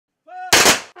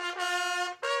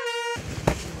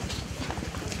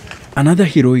Another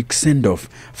heroic send-off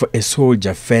for a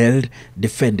soldier failed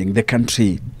defending the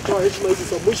country.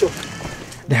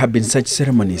 There have been such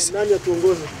ceremonies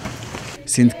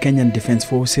since Kenyan Defense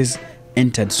Forces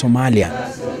entered Somalia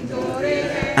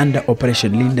under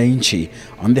Operation Linda Inchi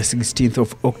on the 16th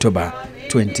of October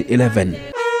 2011.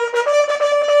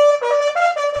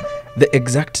 The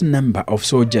exact number of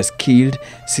soldiers killed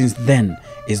since then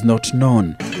is not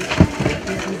known.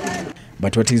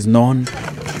 But what is known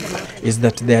is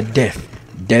that their death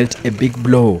dealt a big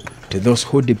blow to those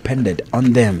who depended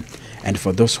on them, and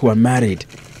for those who are married,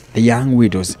 the young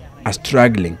widows are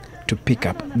struggling to pick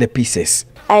up the pieces.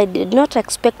 I did not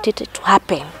expect it to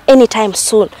happen anytime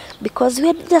soon because we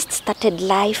had just started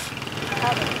life.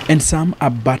 And some are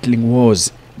battling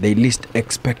wars they least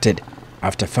expected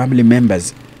after family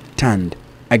members turned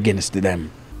against them.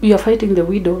 We are fighting the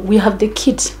widow. We have the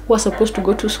kids who are supposed to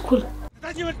go to school.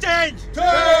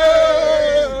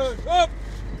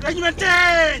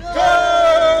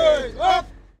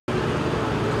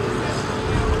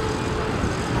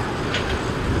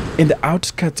 In the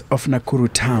outskirts of Nakuru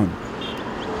town,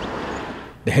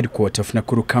 the headquarters of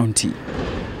Nakuru County,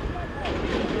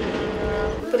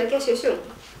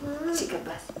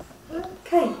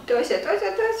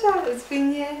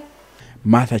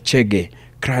 Martha Chege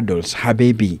cradles her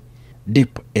baby,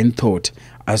 deep in thought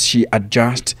as she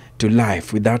adjusts to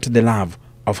life without the love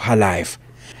of her life.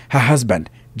 Her husband,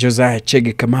 Josiah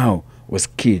Chege Kamau, was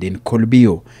killed in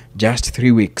Kolbio just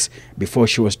 3 weeks before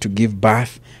she was to give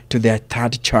birth to their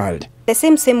third child. The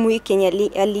same week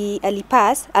ali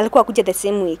pass, alikuwa kuja the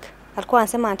same week. Alikuwa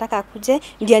anasema anataka akuje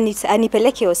ndio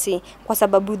anipeleke OC kwa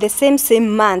sababu the same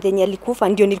month yenye alikufa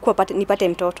ndio nilikuwa nipate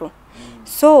mtoto.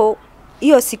 So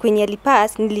hiyo siku yenye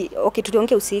alipass okay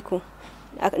tuliongea usiku.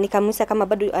 Nikamuuliza kama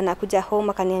bado anakuja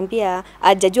home, akaniambia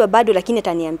hajajua bado lakini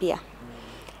ataniambia.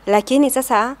 Lakini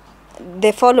sasa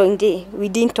the following day we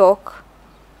didn't talk.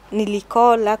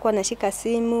 Nilicall, alikuwa anashika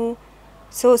simu.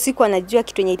 So siku anajua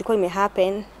kitu yenye ilikuwa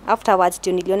imehappen. Afterwards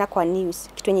ndio niliona kwa news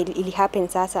kitu yenye ili happen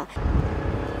sasa.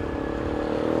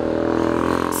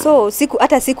 So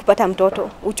hata sikupata mtoto.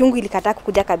 Uchungu ilikataa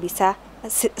kukuja kabisa.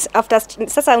 After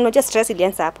sasa unajua stress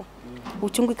ilianza hapo.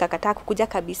 Uchungu ikakataa kukuja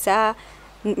kabisa.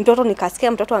 Mtoto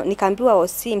nikasikia mtoto nikaambiwa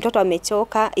OC mtoto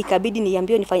amechoka, ikabidi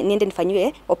niambiwe niende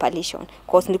nifanywe operation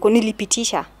cause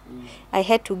nilipitisha. I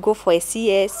had to go for a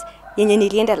CS yenye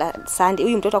nilienda la Sunday.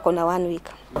 Huyu mtoto ako na 1 week.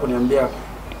 Kuniambia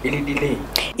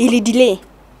ili delay.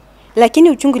 Lakini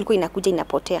uchungu ilikuwa inakuja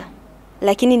inapotea.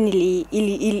 Lakini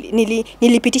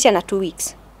nilipitisha na 2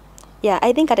 weeks. Yeah,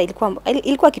 I think hata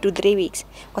ilikuwa kitu 3 weeks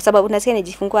kwa sababu nasikia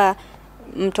nijifungua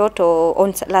mtoto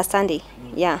on last Sunday.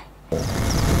 Yeah.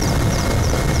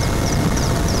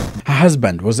 Her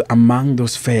husband was among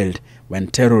those failed when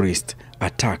terrorists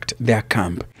attacked their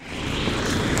camp.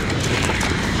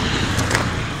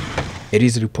 It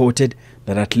is reported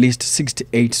that at least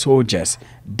 68 soldiers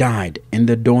died in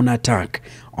the dawn attack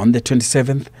on the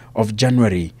 27th of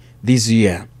January this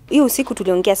year. Hiyo usiku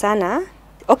tuliongea sana.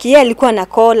 Okay, yeye alikuwa na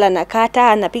call,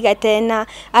 anakata, anapiga tena.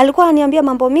 Alikuwa ananiambia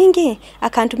mambo mingi,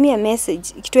 akanitumia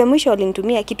message. Kitu ya mwisho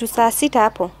alinitumia kitu saa 6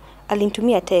 hapo.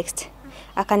 Alinitumia text.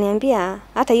 Akaniambia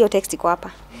hata hiyo text iko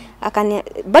hapa.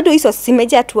 Bado hizo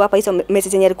simejaa tu hapa hizo message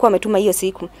zenye alikuwa ametuma hiyo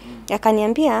siku.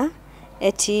 Akaniambia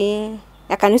eti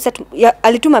akanusa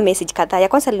alituma message kadhaa. Ya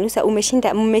kwanza alinusa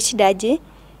mmeshindaje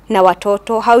na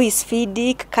watoto, how is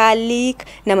feeding, colic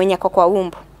na mwenye kwa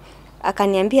umbo.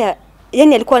 Akaniambia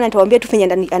yani alikuwa anatuambia tufanye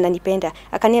ananipenda.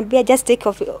 Akaniambia just take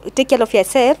care of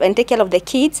yourself and take care of the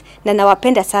kids na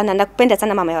nawapenda sana, nakupenda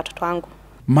sana mama ya watoto wangu.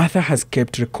 Martha has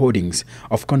kept recordings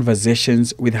of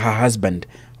conversations with her husband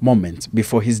moments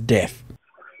before his death.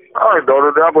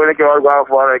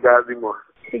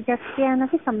 Sijasikia,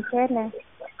 napika mchele.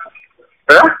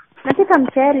 Eh? Napika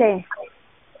mchele.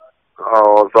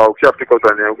 Sawa, ukishafika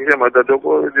utania. Ukishamaliza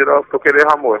dogo zira tokele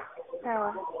hamwe.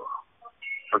 Sawa.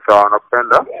 Sawa,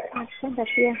 nakupenda. Nakupenda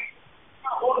pia.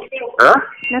 Eh?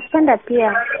 Nakupenda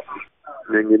pia.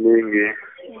 Mingi.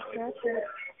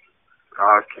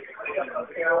 Okay.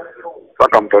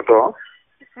 Saka mtoto.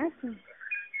 Okay.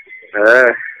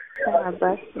 Sawa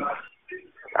basi.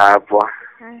 Hapo.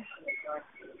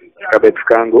 Kabetu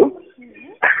kangu.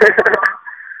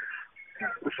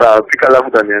 Sawa, pika alafu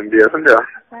utaniambia, sindio?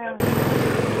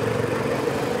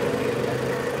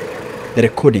 The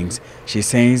recordings, she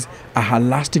says, are her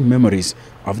lasting memories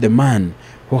of the man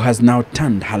who has now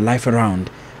turned her life around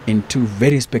in 2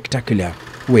 very spectacular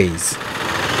ways.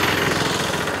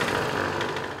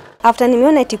 After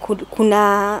nimeona eti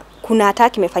kuna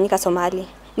attack imefanyika Somalia.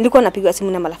 Nilikuwa napigiwa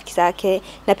simu na marafiki zake,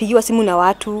 napigiwa simu na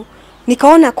watu.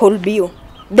 Nikaona Kolbio.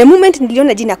 The moment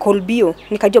niliona jina Kolbio,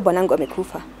 nikajua bwanangu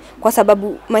amekufa. Kwa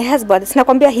sababu my husband,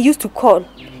 sinakwambia he used to call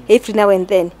every now and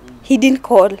then. He didn't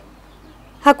call.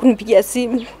 Hakunipigia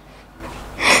simu.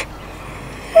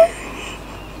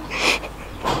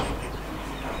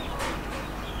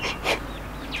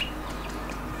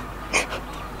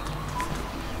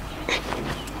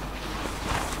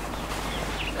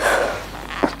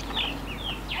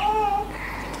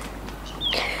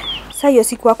 Sasa hiyo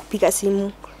siku hakupiga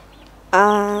simu.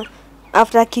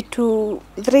 After kitu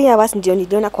 3 hours ndio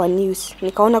niliona kwa news.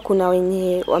 Nikaona kuna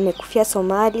wenye wamekufia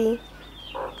Somali.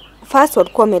 First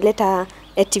walikuwa wameleta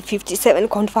 57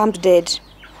 confirmed dead.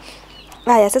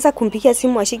 Haya, sasa kumpigia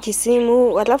simu ashiki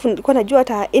simu, alafu nilikuwa najua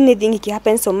hata anything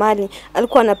ikihappen Somali,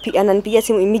 alikuwa ananipigia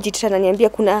simu immediately ananiambia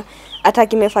kuna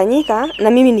attack imefanyika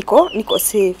na mimi niko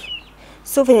safe.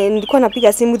 So venye nilikuwa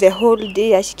napiga simu the whole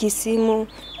day ashiki simu,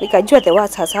 nikajua the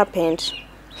worst has happened.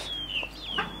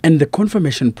 And the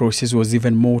confirmation process was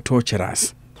even more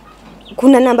torturous.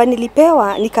 Kuna namba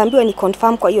nilipewa, nikaambiwa ni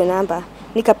confirm kwa hiyo namba.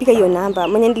 Nikapiga hiyo namba.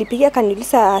 Mwenye nilipigia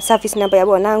kaniuliza service number ya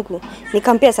bwanangu.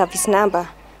 Nikampea service number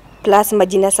plus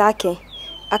majina zake.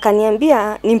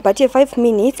 Akaniambia nimpatie 5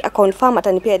 minutes akonfirm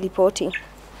atanipea ripoti.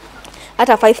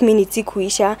 Hata 5 minutes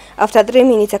ikuisha. After 3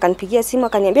 minutes akanipigia simu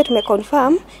akaniambia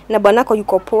tumeconfirm na bwanako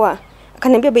yuko poa.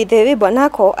 Akaniambia by the way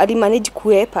bwanako alimanage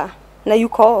kuepa na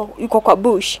yuko kwa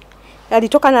bush.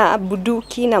 Alitoka na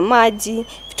buduki na maji,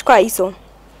 vitu kama hizo.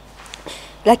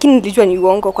 Lakini nilijua ni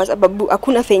uongo kwa sababu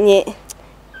hakuna fenye.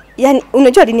 Yani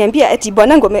unajua aliniambia eti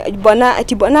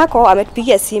bwanako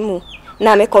ametupigia simu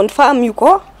na ameconfirm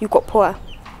yuko poa.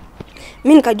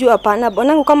 Mimi nikajua hapana,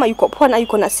 bwanangu kama yuko poa na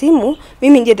yuko na simu,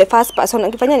 mimi ndiye the first person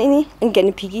angefanya nini?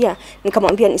 Ingenipigia.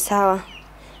 Nikamwambia ni sawa.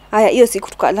 Haya, hiyo siku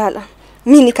tukalala.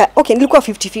 Mimi nilikuwa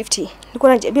 50-50.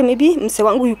 Nilikuwa najiambia maybe mse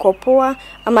wangu yuko poa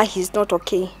ama he's not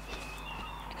okay.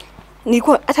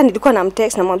 Nilikuwa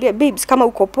namtext namwambia babes kama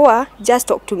uko poa just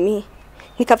talk to me.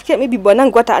 Nikafikiria maybe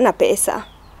bwanangu hata hana pesa.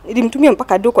 Nilimtumia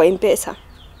mpaka do kwa M-Pesa.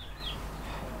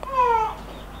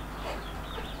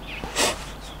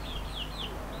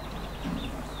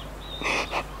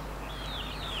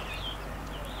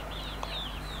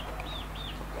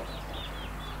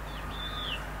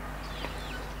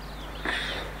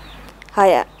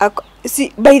 Haya,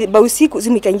 by usiku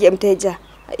simu ikaingia mteja.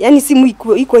 Yani simu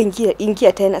iko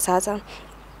ingia tena sasa.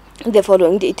 The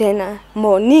following day tena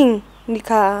morning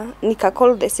nika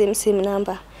call the same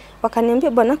number.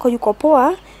 Wakaniambia bwanako yuko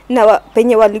poa na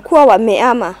penye walikuwa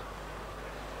wameama.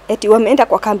 Eti wameenda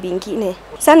kwa kambi nyingine.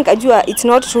 Sasa nikajua it's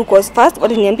not true cause first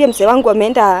waliniambia mzee wangu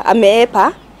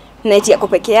ameepa na eti yako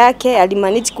peke yake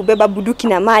alimanage kubeba buduki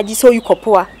na maji so yuko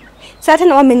poa. Sasa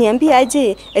tena wameniambia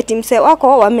aje eti mzee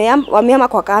wako wameama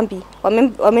kwa kambi.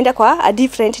 Wameenda kwa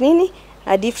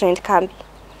a different kambi.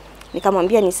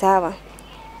 Nikamwambia ni sawa.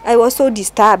 I was so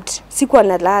disturbed. Sikuwa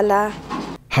nalala.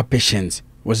 Her patience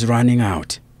was running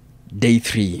out. Day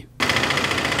 3.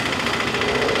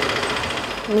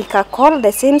 Nika call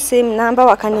the same number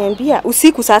wakaniambia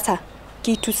usiku sasa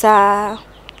kitu saa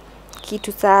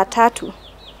 3.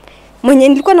 Mwenye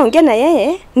nilikuwa naongea na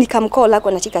yeye nikamcall ako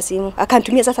anashika simu.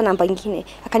 Akanitumia sasa namba nyingine.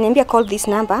 Akaniambia call this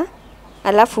number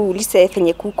alafu ulise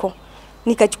fenye kuko.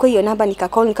 Nikachukua hiyo namba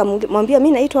nikacall nikamwambia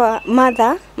mimi naitwa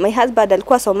Mother, my husband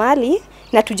alikuwa Somali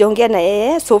na tujaongea na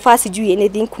yeye so far sijui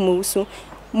anything kumuhusu.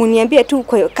 Muniambie tu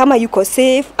kama yuko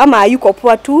safe ama yuko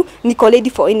poa tu, niko ready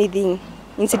for anything.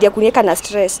 Instead ya kuniweka na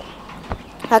stress.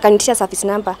 Akanitisha service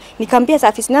number. Nikamwambia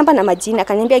service number na majina.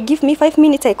 Akaniambia give me 5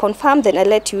 minutes I confirm then I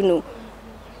let you know.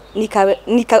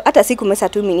 Hata siku mesa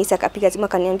 2 minutes akapiga simu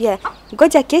akaniambia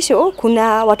ngoja kesho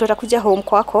kuna watu watakuja home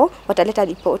kwako wataleta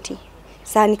ripoti.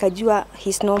 Sasa nikajua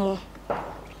he's normal.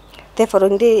 The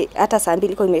following day hata saa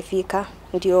 2 iko imefika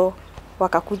ndio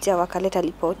wakakuja wakaleta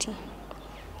ripoti.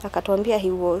 Akatuambia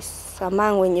he was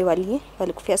among wenye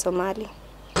walikufia Somali.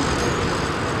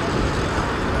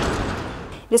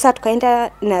 Sasa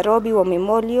tukaenda Nairobi wa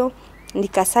memorial,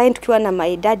 nikasign tukiwa na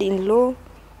my dad in law,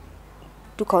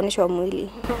 tukaoneshwa mwili.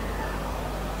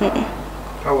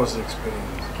 How was the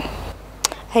experience?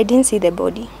 I didn't see the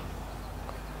body.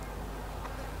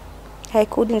 I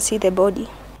couldn't see the body.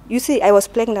 You see, I was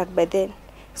pregnant by then.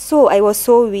 So I was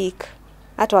so weak.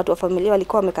 Hata watu wa familia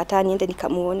walikuwa wamekataa niende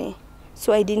nikamuone.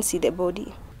 So I didn't see the body.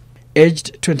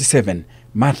 Aged 27,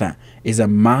 Martha is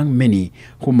among many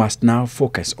who must now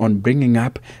focus on bringing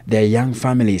up their young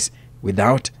families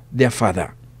without their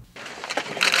father.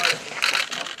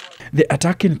 The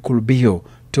attack in Kulbio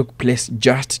took place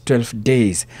just 12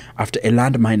 days after a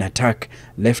landmine attack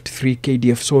left 3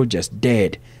 KDF soldiers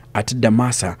dead at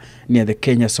Damasa near the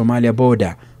Kenya-Somalia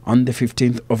border on the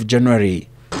 15th of January.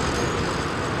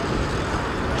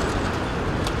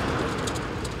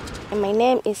 My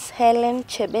name is Helen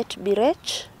Chebet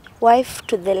Birech, wife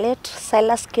to the late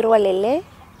Silas Kirwalele.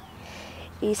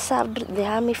 He served the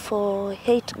army for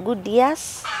 8 good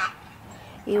years.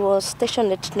 He was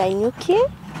stationed at Nanyuki,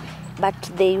 but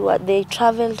they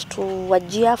traveled to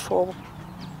Wajir for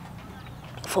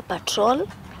patrol.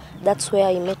 That's where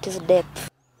he met his death.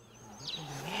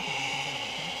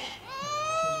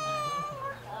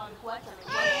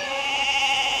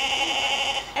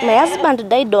 My husband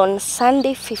died on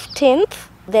Sunday 15th.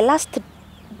 The last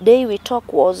day we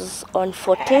talked was on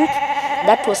 14th.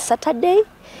 That was Saturday.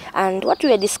 And what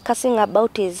we were discussing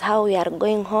about is how we are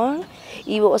going on.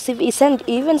 He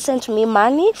even sent me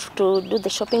money to do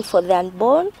the shopping for the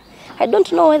unborn. I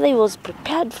don't know whether he was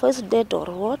prepared for his death or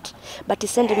what, but he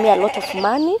sent me a lot of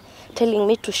money, telling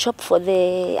me to shop for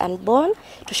the unborn,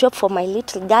 to shop for my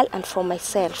little girl and for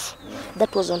myself.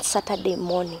 That was on Saturday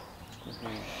morning.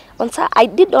 I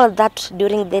did all that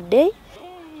during the day.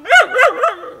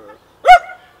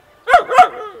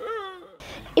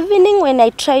 Evening, when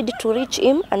I tried to reach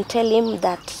him and tell him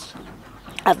that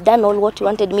I've done all what he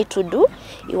wanted me to do,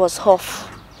 he was off.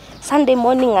 Sunday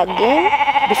morning again,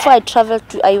 before I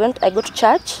go to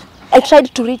church. I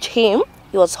tried to reach him,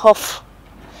 he was off.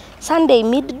 Sunday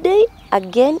midday,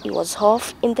 again he was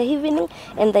off in the evening,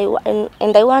 and I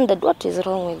wondered what is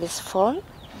wrong with this phone.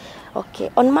 Okay,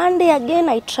 on Monday again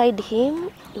I tried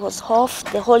him, he was off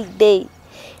the whole day.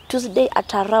 Tuesday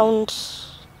at around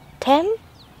 10,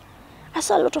 I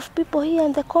saw a lot of people here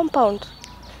in the compound,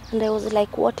 and I was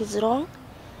like, what is wrong?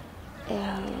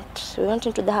 And we went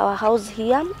into our house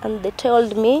here, and they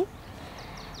told me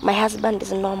my husband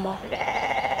is normal.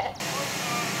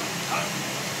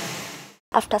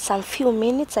 After some few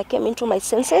minutes, I came into my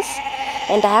senses,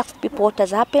 and I asked people what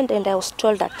has happened, and I was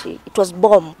told that it was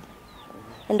bomb.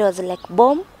 And I was like,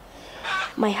 bomb?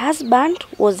 My husband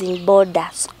was in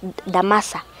borders,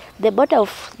 Damasa, the border of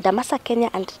Damasa, Kenya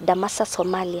and Damasa,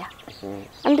 Somalia.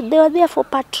 And they were there for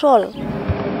patrol.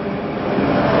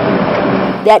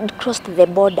 They had crossed the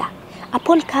border.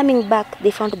 Upon coming back,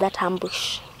 they found that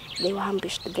ambush. They were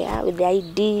ambushed there with the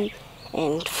ID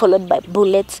and followed by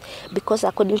bullets, because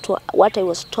according to what I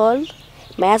was told,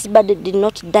 my husband did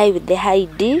not die with the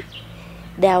ID.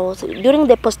 During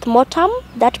the post-mortem,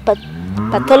 that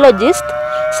pathologist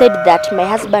said that my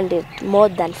husband had more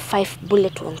than 5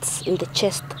 bullet wounds in the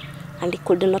chest, and he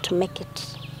could not make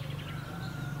it.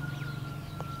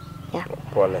 Yeah.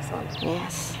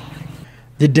 Yes.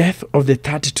 The death of the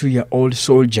 32-year-old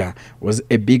soldier was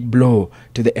a big blow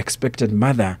to the expectant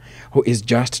mother, who is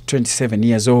just 27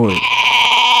 years old.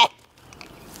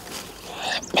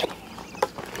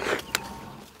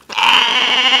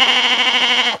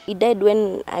 He died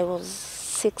when I was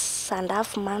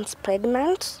 6.5 months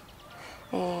pregnant,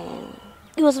 and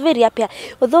he was very happy.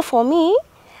 Although for me,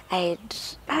 I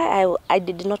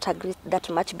did not agree that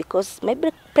much, because my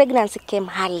pregnancy came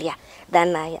earlier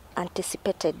than I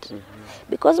anticipated.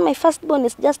 Because my firstborn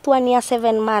is just 1 year,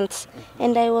 7 months,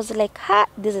 and I was like,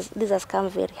 this has come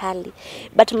very early.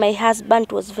 But my husband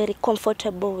was very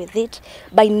comfortable with it.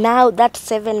 By now, that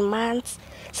 7 months,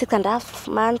 6.5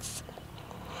 months,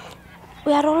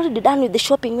 we are already done with the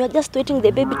shopping. We are just waiting the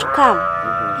baby to come.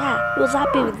 Yeah, he was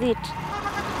happy with it.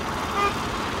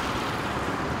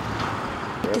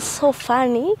 It is so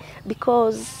funny,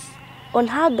 because on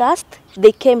August,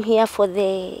 they came here for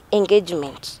the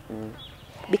engagement.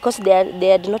 Because they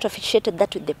had not officiated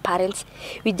that with the parents.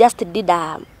 We just did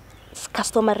a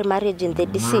customary marriage in the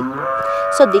DC.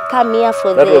 So they come here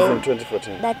for That was in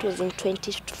 2014? That was in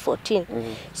 2014.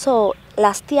 So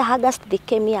last year, August, they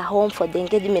came here home for the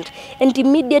engagement. And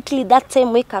immediately that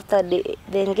same week after the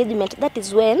engagement, that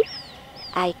is when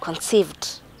I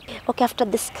conceived. Okay, after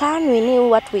the scan, we knew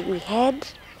what we had.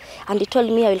 And he told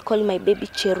me I will call my baby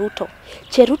Cheruto.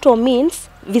 Cheruto means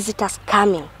visitors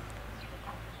coming.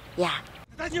 Yeah.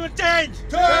 Change!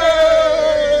 Change!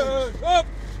 Up!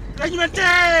 Change!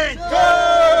 Change!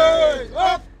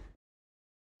 Up!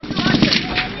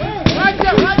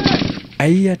 A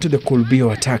year to the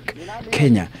Kulbio attack,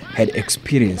 Kenya had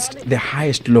experienced the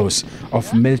highest loss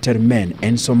of military men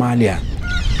in Somalia.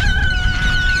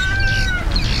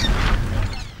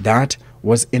 That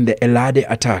was in the Elade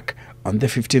attack on the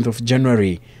 15th of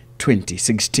January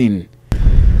 2016.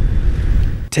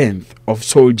 10th of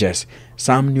soldiers,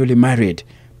 some newly married,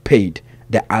 paid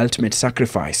the ultimate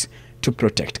sacrifice to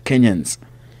protect Kenyans.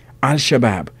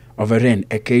 Al-Shabaab overran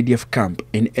a KDF camp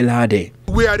in Elade.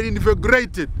 We are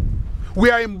invigorated. We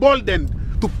are emboldened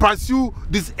to pursue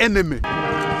this enemy.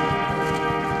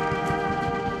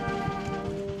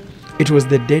 It was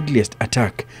the deadliest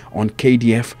attack on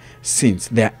KDF since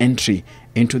their entry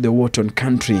into the war-torn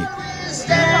country.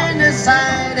 stand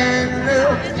aside and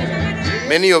look.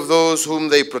 Many of those whom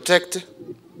they protect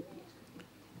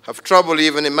have trouble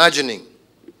even imagining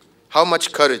how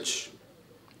much courage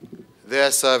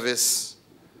their service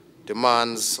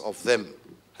demands of them.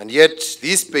 And yet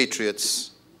these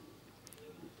patriots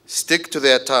stick to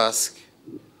their task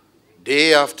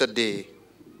day after day,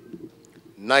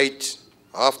 night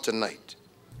after night.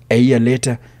 A year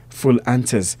later, full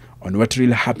answers on what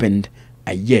really happened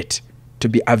are yet to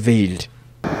be availed.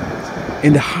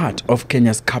 In the heart of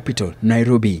Kenya's capital,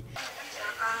 Nairobi,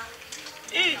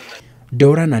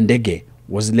 Dora Nandege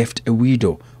was left a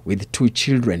widow with 2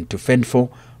 children to fend for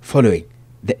following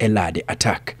the Elade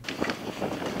attack.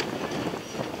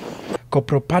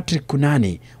 Corporal Patrick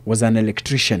Kunani was an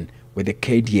electrician with the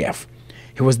KDF.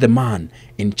 He was the man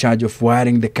in charge of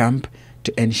wiring the camp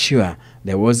to ensure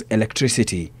there was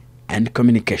electricity and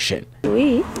communication.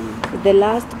 The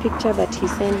last picture that he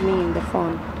sent me in the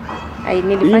phone,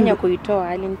 nilifanya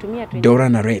kuitoa, alinitumia. Dora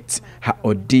narrates her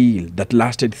ordeal that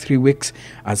lasted 3 weeks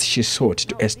as she sought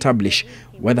to establish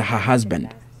whether her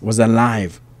husband was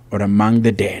alive or among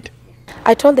the dead.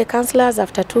 I told the counselors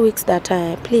after 2 weeks that,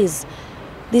 please,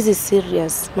 this is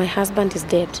serious. My husband is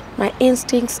dead. My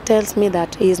instincts tells me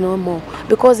that he is no more.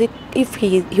 Because if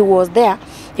he was there,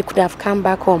 he could have come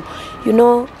back home. You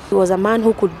know, he was a man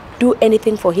who could do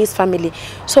anything for his family.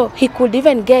 So he could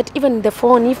even get, even the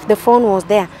phone, if the phone was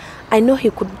there, I know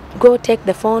he could go take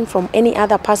the phone from any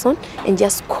other person and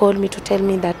just call me to tell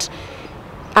me that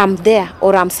I'm there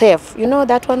or I'm safe. You know,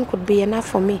 that one could be enough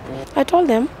for me. I told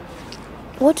them,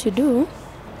 what you do,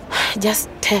 just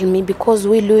tell me, because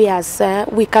we lawyers,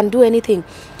 we can do anything.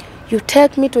 You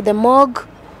take me to the morgue,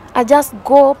 I just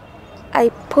go, I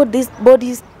put these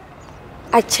bodies,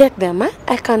 I check them.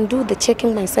 I can do the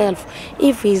checking myself.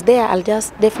 If he's there, I'll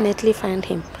just definitely find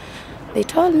him. They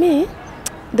told me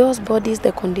those bodies,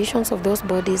 the conditions of those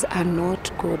bodies are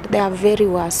not good. They are very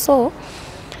worse. So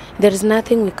there is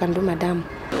nothing we can do, madam.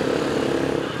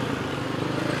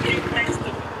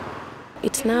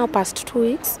 It's now past 2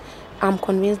 weeks. I'm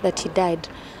convinced that he died.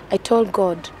 I told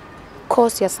God,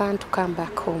 cause your son to come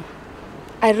back home.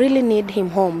 I really need him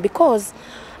home because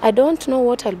I don't know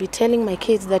what I'll be telling my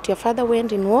kids, that your father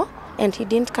went in war and he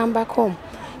didn't come back home.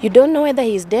 You don't know whether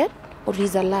he's dead or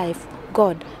he's alive.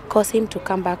 God, cause him to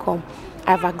come back home.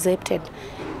 I've accepted.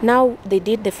 Now they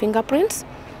did the fingerprints.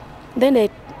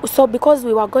 So because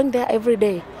we were going there every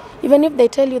day, even if they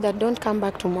tell you that don't come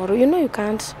back tomorrow, you know you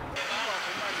can't.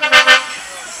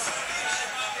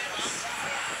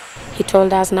 He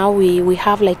told us now we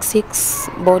have like 6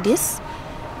 bodies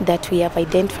that we have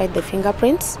identified the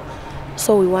fingerprints.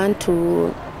 So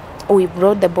we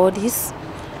brought the bodies.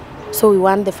 So we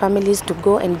want the families to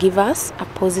go and give us a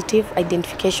positive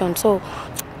identification. So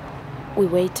we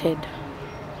waited.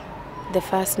 The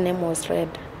first name was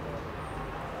read.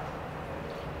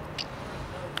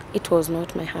 It was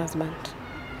not my husband.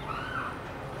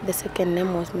 The second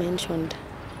name was mentioned.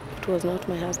 It was not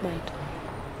my husband.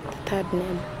 The third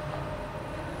name.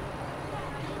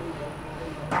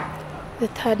 The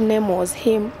third name was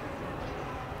him.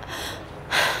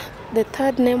 The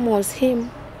third name was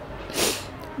him.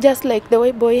 Just like the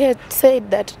way Boy had said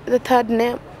that the third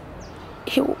name,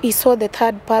 he saw the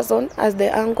third person as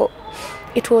the uncle.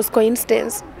 It was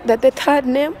coincidence that the third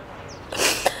name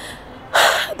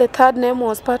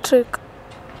was Patrick.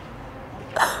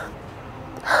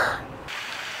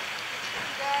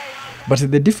 But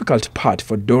the difficult part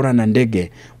for Dora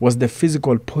Nandege was the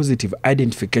physical positive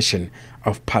identification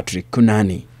of Patrick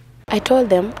Kunani. I told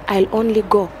them I'll only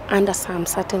go under some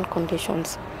certain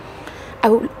conditions. I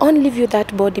will only view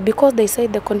that body because they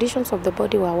said the conditions of the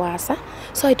body were worse.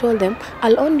 So I told them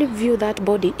I'll only view that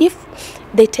body if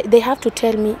they have to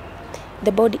tell me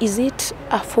the body, is it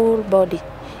a full body?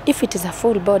 If it is a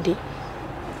full body,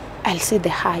 I'll see the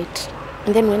height.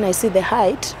 And then when I see the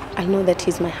height, I'll know that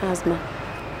he's my husband.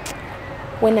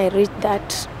 When I reached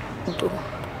that door,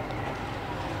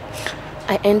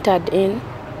 I entered in.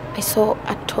 I saw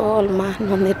a tall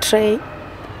man on the tray.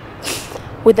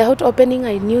 Without opening,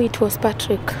 I knew it was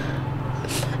Patrick.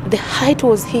 The height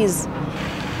was his.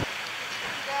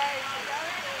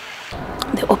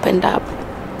 They opened up.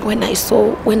 When I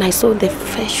saw the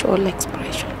facial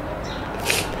expression,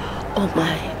 oh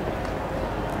my!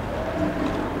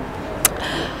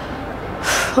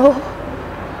 Oh,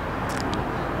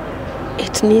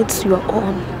 it needs your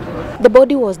own. The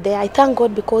body was there. I thank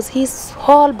God because his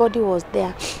whole body was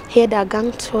there. He had a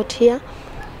gunshot here.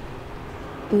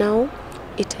 Now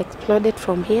it exploded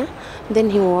from here. Then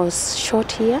he was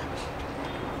shot here.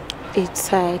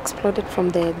 It's exploded from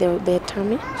the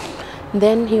tummy.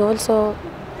 Then he was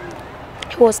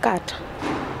cut.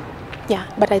 Yeah,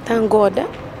 but I thank God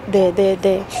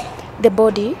the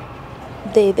body,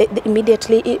 they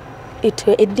immediately it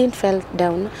didn't fall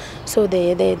down. So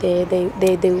they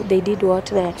did what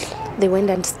they went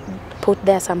and put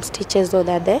there some stitches so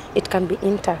that it can be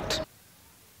intact.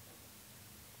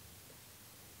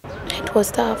 It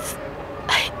was tough.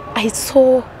 I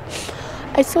saw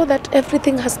that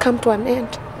everything has come to an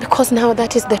end, because now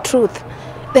that is the truth.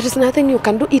 There is nothing you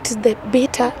can do. It is the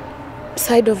bitter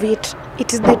side of it.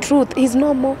 It is the truth. He's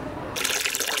no more.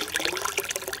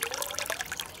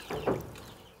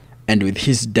 And with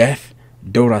his death,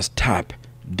 Dora's tap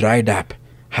dried up,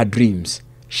 her dreams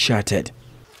shattered.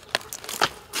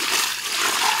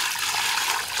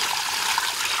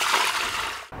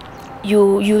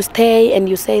 You stay and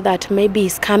you say that maybe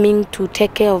he's coming to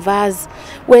take care of us,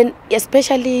 when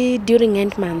especially during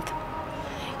end month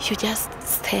you just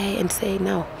stay and say,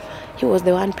 no, he was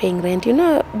the one paying rent. You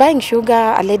know, buying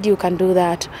sugar, a lady, you can do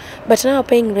that, but now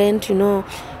paying rent, you know,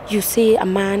 you see a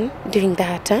man doing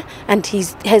that, and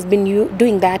has been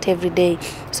doing that every day.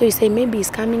 So you say maybe he's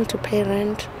coming to pay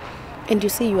rent, and you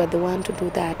see you are the one to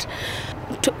do that.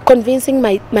 Convincing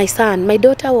my son, my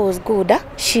daughter was good.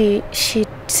 She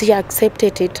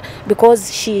accepted it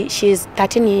because she is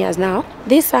 13 years now.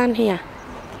 This son here,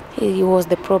 he was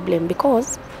the problem,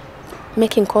 because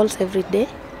making calls every day,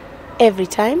 every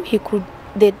time he could,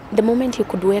 the moment he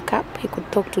could wake up, he could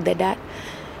talk to the dad.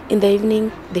 In the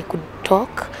evening, they could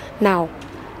talk. Now,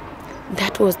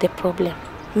 that was the problem.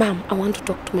 Mom, I want to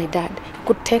talk to my dad. He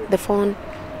could take the phone,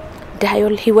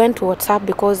 dial. He went to WhatsApp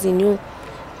because he knew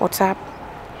WhatsApp.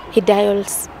 He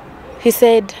dials. He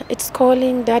said, it's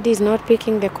calling. Daddy is not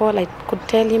picking the call. I could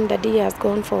tell him Daddy has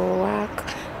gone for work.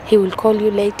 He will call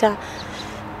you later.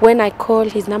 When I call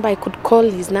his number, I could call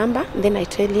his number. Then I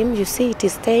tell him, you see, it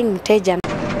is staying Mteja.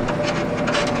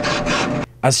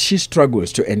 As she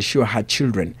struggles to ensure her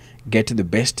children get the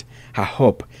best, her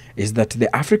hope is that the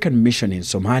African mission in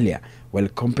Somalia will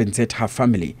compensate her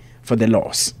family for the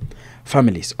loss.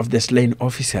 Families of the slain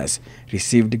officers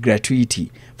received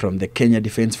gratuity from the Kenya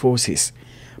Defense Forces,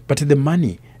 but the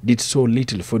money did so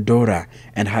little for Dora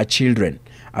and her children,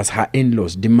 as her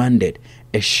in-laws demanded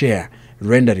a share,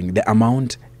 rendering the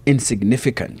amount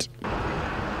insignificant.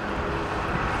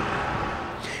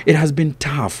 It has been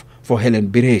tough for Helen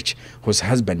Birech, whose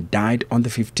husband died on the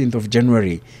 15th of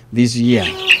January this year.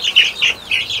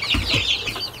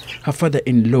 Her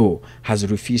father-in-law has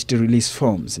refused to release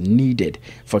funds needed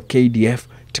for KDF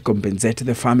to compensate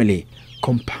the family,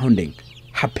 compounding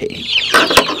her pain.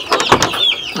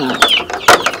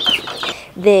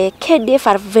 The KDF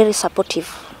are very supportive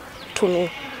to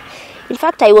me. In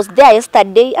fact, I was there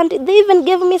yesterday and they even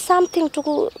gave me something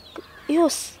to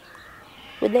use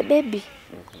with the baby.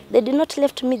 They did not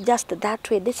left me just that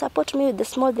way. They support me with the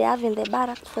small they have in the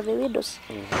barracks for the widows.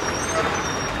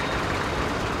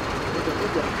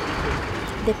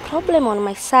 The problem on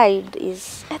my side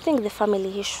is, I think, the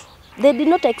family issue. They did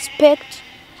not expect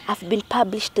I've been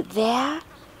published there.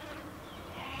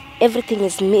 Everything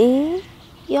is me.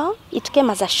 Yeah, it came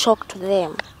as a shock to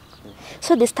them.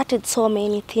 So they started so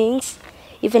many things,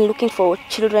 even looking for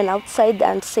children outside,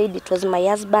 and said it was my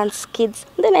husband's kids.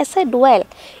 Then I said, well,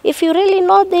 if you really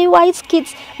know they were his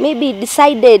kids, maybe he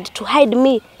decided to hide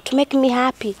me, to make me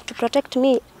happy, to protect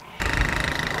me.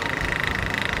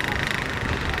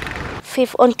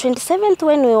 On 27th,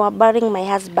 when we were burying my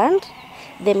husband,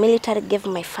 the military gave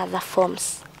my father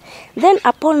forms. Then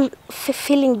upon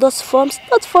filling those forms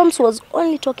was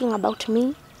only talking about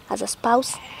me as a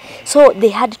spouse. So they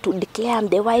had to declare I'm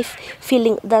the wife,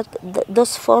 filling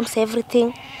those forms,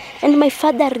 everything. And my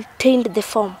father retained the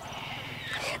form.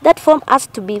 That form has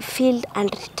to be filled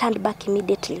and returned back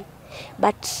immediately.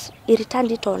 But he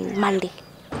returned it on Monday.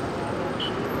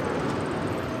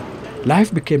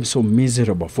 Life became so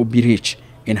miserable for Birech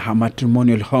in her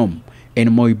matrimonial home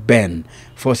in Moi Ben,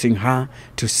 forcing her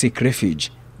to seek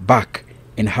refuge back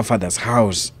in her father's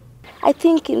house. I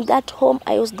think in that home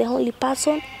I was the only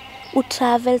person who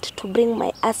traveled to bring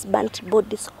my husband's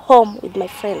bodies home with my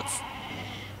friends.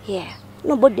 Yeah,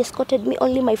 nobody escorted me,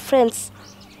 only my friends.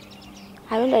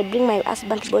 When I bring my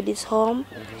husband's bodies home,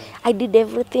 I did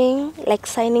everything, like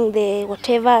signing the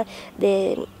whatever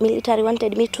the military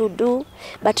wanted me to do.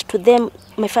 But to them,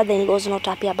 my father-in-law was not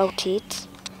happy about it.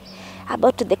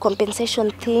 About the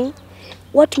compensation thing,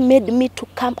 what made me to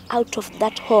come out of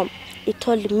that home, he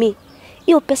told me,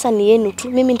 "Iyo pesa ni yenu tu,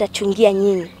 mimi ndachungia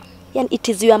nyinyi. It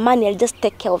is your money, I'll just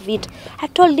take care of it." I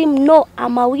told him, no,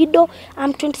 I'm a widow,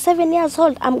 I'm 27 years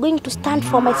old, I'm going to stand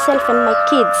for myself and my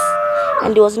kids.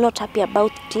 and he was not happy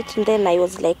about it. And then I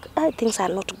was like, things are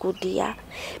not good here,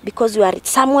 because you are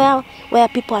somewhere where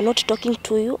people are not talking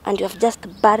to you, and you have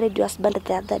just buried your husband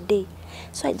the other day.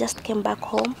 So I just came back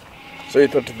home. So you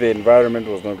thought the environment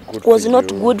was not good? Was not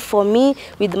good for me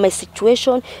with my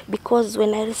situation, because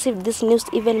when I received this news,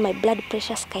 even my blood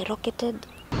pressure skyrocketed.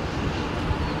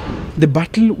 The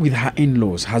battle with her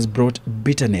in-laws has brought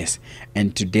bitterness,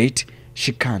 and to date,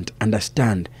 she can't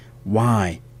understand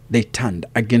why they turned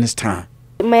against her.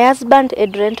 My husband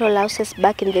had rental houses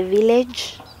back in the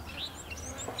village.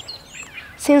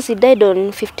 Since he died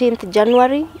on 15th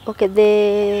January, okay,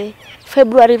 the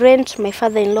February rent, my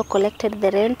father-in-law collected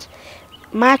the rent.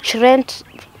 March rent,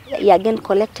 he again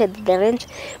collected the rent.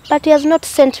 But he has not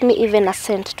sent me even a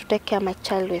cent to take care of my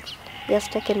child with. He has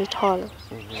taken it all.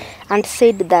 And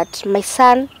said that my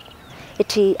son,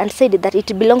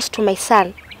 it belongs to my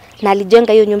son. Na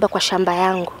alijenga hiyo nyumba kwa shamba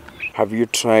yangu. Have you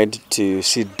tried to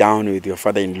sit down with your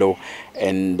father-in-law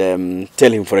and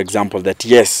tell him, for example, that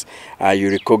yes, you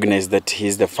recognize that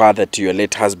he's the father to your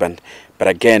late husband, but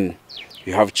again,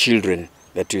 you have children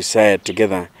that you share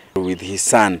together with his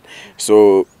son,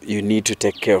 so you need to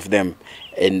take care of them,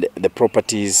 and the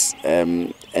properties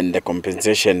and the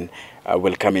compensation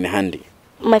will come in handy?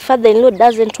 My father-in-law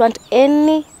doesn't want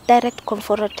any direct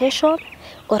confrontation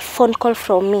or phone call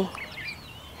from me.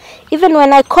 Even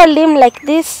when I call him like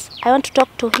this, I want to talk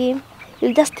to him,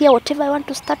 he'll just hear whatever I want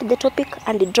to start the topic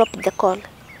and he drop the call.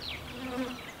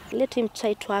 Let him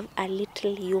try to have a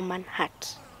little human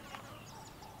heart.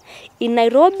 In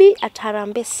Nairobi at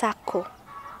Harambee Sacco,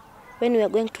 when we were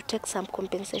going to take some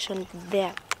compensation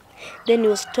there, then he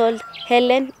was told,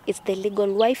 Helen is the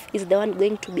legal wife, is the one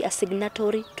going to be a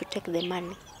signatory to take the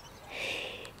money.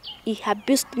 He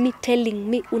abused me, telling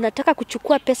me, unataka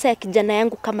kuchukua pesa ya kijana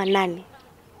yangu kama nani?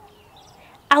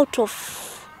 Out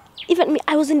of, even me,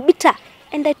 I was in bitter,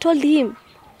 and I told him,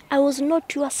 I was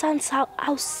not your son's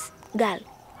house girl.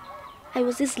 I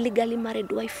was his legally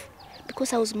married wife,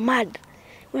 because I was mad.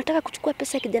 Unataka kuchukua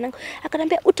pesa ya kijana yangu.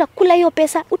 Akanambia, utakula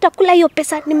hiyo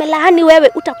pesa, nimelaani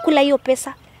wewe, utakula hiyo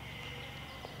pesa.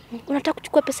 Unataka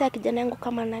kuchukua pesa ya kijana yangu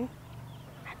kama nani?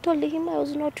 I told him I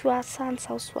was not your son's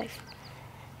house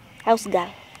girl.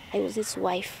 I was his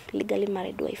wife, legally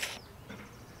married wife.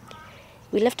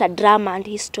 We left a drama and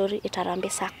his story at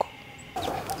Harambee Sacco.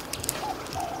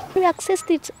 We accessed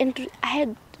it and I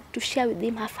had to share with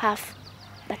him half,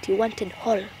 but he wanted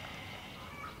whole.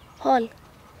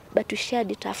 But we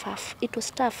shared it half. It was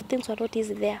tough, things were not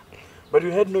easy there. But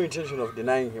you had no intention of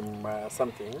denying him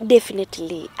something?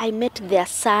 Definitely. I met their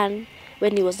son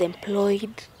when he was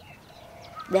employed.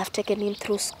 They have taken him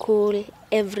through school,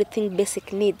 everything,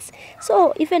 basic needs.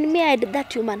 So even me, I had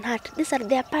that human heart. These are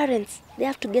their parents. They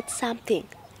have to get something.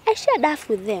 I shared half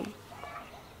with them.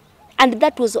 And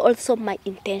that was also my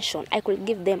intention. I could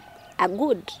give them a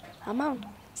good amount,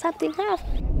 something half.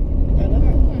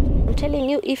 I'm telling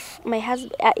you, if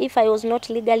I was not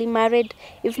legally married,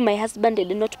 if my husband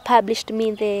had not published me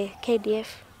in the KDF,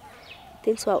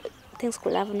 things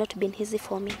could have not been easy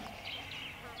for me.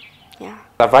 Yeah.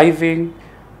 Surviving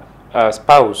a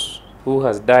spouse who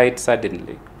has died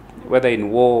suddenly, whether in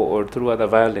war or through other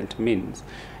violent means,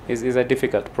 is a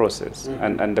difficult process.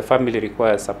 And the family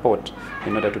requires support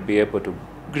in order to be able to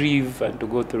grieve and to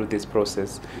go through this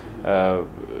process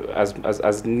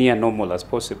as near normal as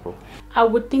possible. I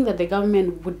would think that the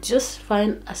government would just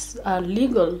find a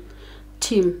legal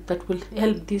team that will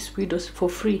help these widows for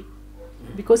free,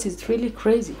 because it's really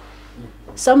crazy.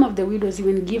 Some of the widows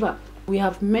even give up. We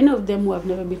have many of them who have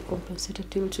never been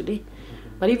compensated till today.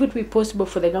 But if it would be possible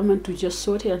for the government to just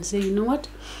sort it and say, you know what,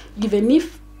 even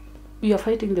if you are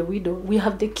fighting the widow, we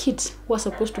have the kids who are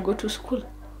supposed to go to school.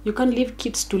 You can't leave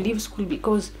kids to leave school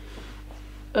because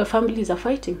families are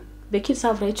fighting. The kids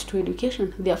have rights to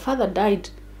education. Their father died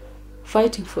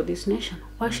fighting for this nation.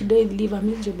 Why should they live a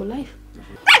miserable life?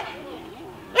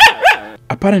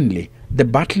 Apparently, the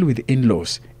battle with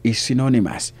in-laws is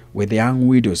synonymous with the young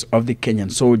widows of the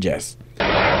Kenyan soldiers.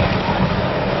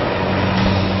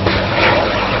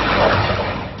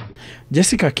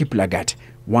 Jessica Kiplagat,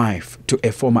 wife to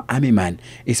a former army man,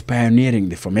 is pioneering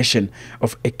the formation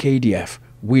of a KDF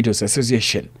Widows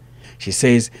Association. She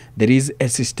says there is a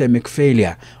systemic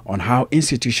failure on how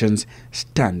institutions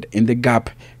stand in the gap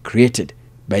created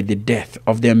by the death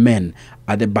of their men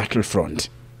at the battlefront.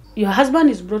 Your husband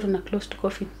is brought on a closed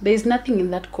coffin. There is nothing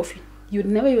in that coffin. You'd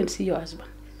never even see your husband.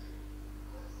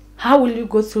 How will you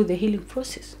go through the healing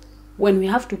process when we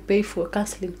have to pay for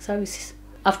counseling services?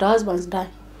 After husbands die,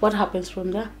 what happens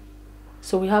from there?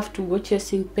 So we have to go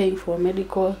chasing, paying for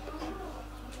medical,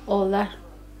 all that.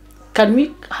 can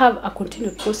we have a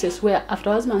continued process where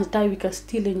after husbands die, we can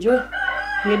still enjoy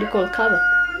medical cover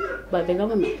by the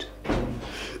government?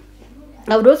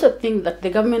 I would also think that the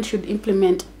government should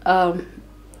implement a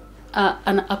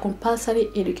compulsory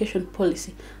education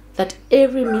policy, that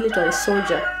every military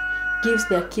soldier gives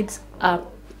their kids an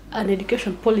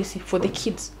education policy for the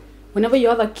kids. Whenever you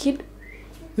have a kid,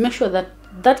 make sure that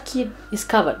that kid is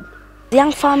covered.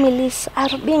 Young families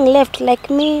are being left, like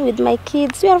me with my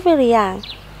kids. We are very young.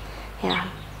 Yeah,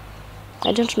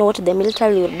 I don't know what the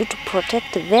military will do to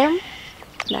protect them.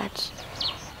 But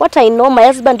what I know, my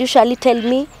husband usually tell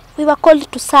me, we were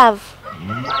called to serve,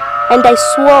 and I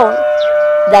swore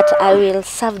that I will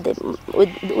serve them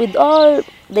with all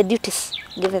the duties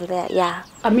given there. Yeah.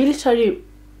 A military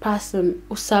person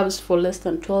who serves for less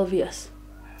than 12 years,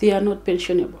 they are not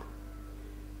pensionable.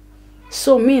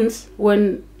 So means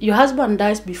when your husband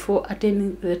dies before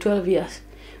attaining the 12 years,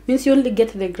 means you only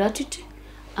get the gratuity,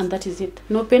 and that is it.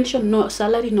 No pension, no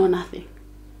salary, no nothing.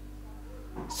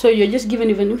 So you're just given,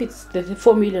 even if it's the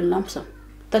 4 million lump sum,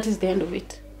 that is the end of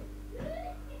it.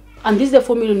 And this is the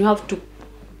 4 million you have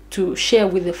to share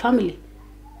with the family.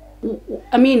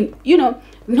 I mean, you know,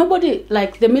 nobody,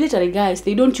 like the military guys,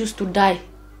 they don't choose to die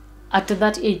at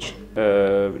that age.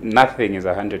 Nothing is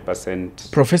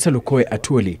 100%. Professor Lukoe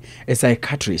Atuoli, a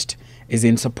psychiatrist, is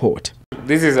in support.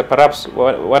 This is perhaps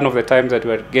one of the times that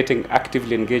we are getting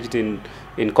actively engaged in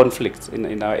conflicts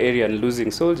in our area and losing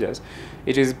soldiers.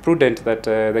 It is prudent that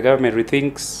the government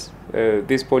rethinks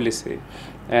this policy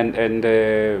and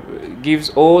gives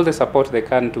all the support they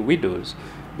can to widows,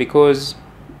 because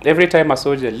every time a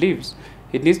soldier leaves,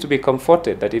 it needs to be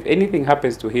comforted that if anything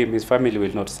happens to him, his family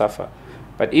will not suffer.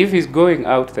 But if he's going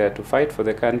out there to fight for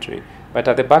the country, but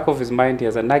at the back of his mind he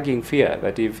has a nagging fear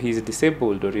that if he's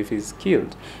disabled or if he's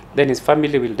killed, then his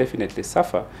family will definitely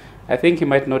suffer, I think he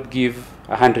might not give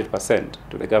 100%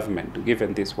 to the government,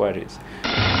 given these worries.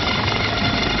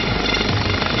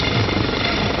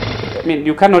 I mean,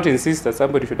 you cannot insist that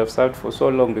somebody should have served for so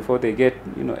long before they get,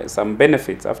 you know, some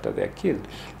benefits after they are killed.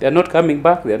 They are not coming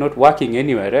back. They are not working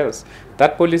anywhere else.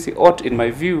 That policy ought, in my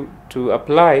view, to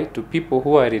apply to people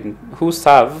who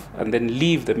serve and then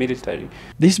leave the military.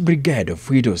 This brigade of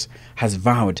widows has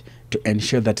vowed to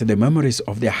ensure that the memories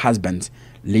of their husbands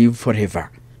live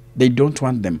forever. They don't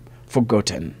want them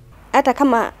forgotten. Hata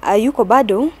kama yuko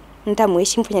bado,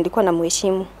 nitamheshimu fanya nilikuwa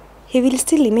namheshimu. He will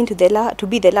still remain to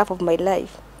be the love of my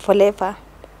life forever.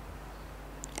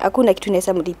 Hakuna kitu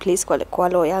naweza mreplace kwa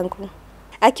roho yangu.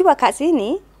 Akiwa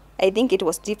kazini, I think it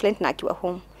was different na akiwa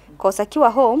home. Because akiwa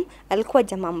home, alikuwa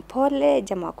jamaa mpole,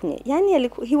 jamaa kunye. Yani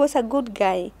he was a good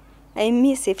guy. I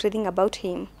miss everything about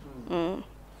him.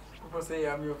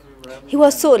 He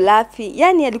was so laughing.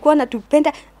 Yani alikuwa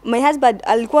anatupenda. My husband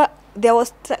alikuwa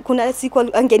kuna siku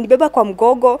angenibeba kwa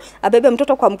mgogo, abebe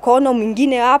mtoto kwa mkono,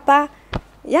 mwingine hapa.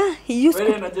 Yeah, he used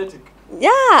very energetic.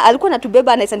 Yeah, alikuwa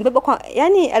anatubeba, ananibeba kwa,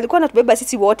 yani alikuwa anatubeba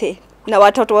sisi wote na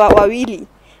watoto wawili.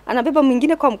 Anabeba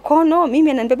mwingine kwa mkono,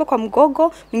 mimi ananibeba kwa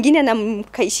mgogo, mwingine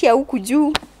anamkaishia huku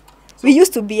juu. We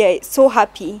used to be so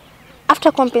happy.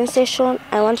 After compensation,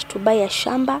 I want to buy a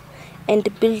shamba and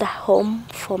build a home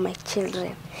for my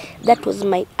children. That was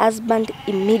my husband's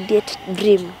immediate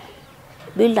dream.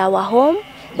 Build our home,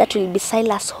 that will be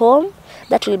Silas' home,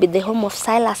 that will be the home of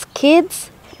Silas' kids.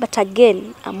 But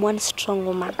again, I'm one strong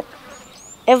woman.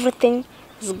 Everything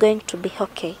is going to be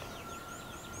okay.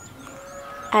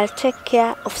 I'll take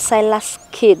care of Silas'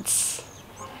 kids.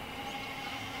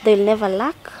 They'll never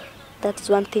lack. That's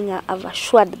one thing I've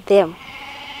assured them.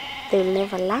 They'll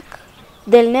never lack.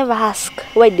 They'll never ask,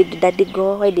 why did daddy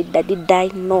go? Why did daddy die?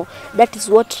 No. That is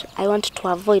what I want to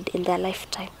avoid in their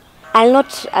lifetime. I'll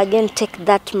not again take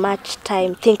that much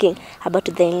time thinking about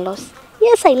the in-laws.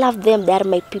 Yes, I love them. They are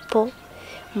my people.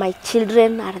 My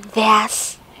children are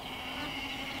theirs.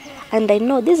 And I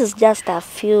know this is just a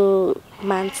few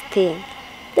months thing.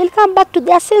 They'll come back to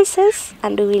their senses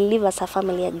and we will live as a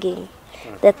family again.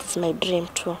 That is my dream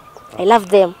too. I love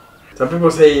them. Some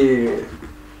people say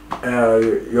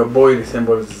your boy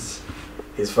resembles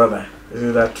his father.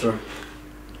 Is that true?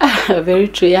 Very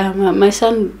true, yeah. My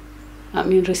son, I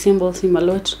mean, resembles him a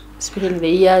lot, especially the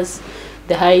ears,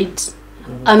 the height,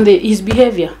 and his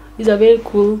behavior. He's a very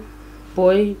cool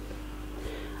boy.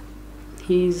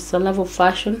 He's a love of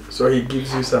fashion. So he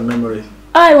gives you some memories?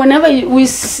 Whenever we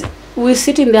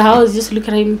sit in the house, just look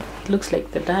at him, he looks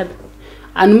like the dad.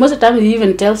 And most of the time he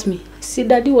even tells me, see,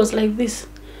 daddy was like this.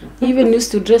 He even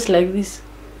used to dress like this.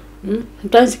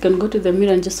 Sometimes he can go to the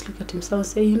mirror and just look at himself and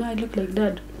say, you know, I look like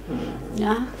dad.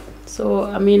 Yeah. So,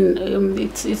 I mean,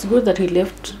 it's good that he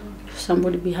left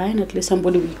somebody behind, at least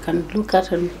somebody we can look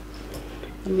at and,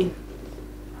 I mean,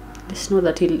 Let's know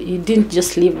that he didn't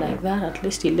just live like that. At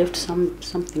least he left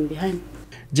something behind.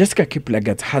 Jessica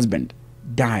Kiplagat's husband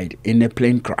died in a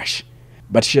plane crash,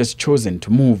 but she has chosen to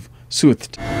move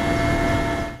soothed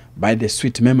by the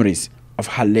sweet memories of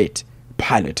her late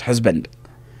pilot husband.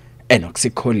 Enoch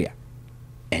Sikolia,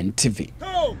 NTV.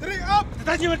 2, 3, up!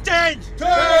 Detachment change!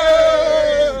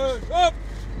 Change! Up!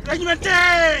 Detachment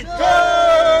change!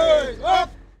 Change! Up!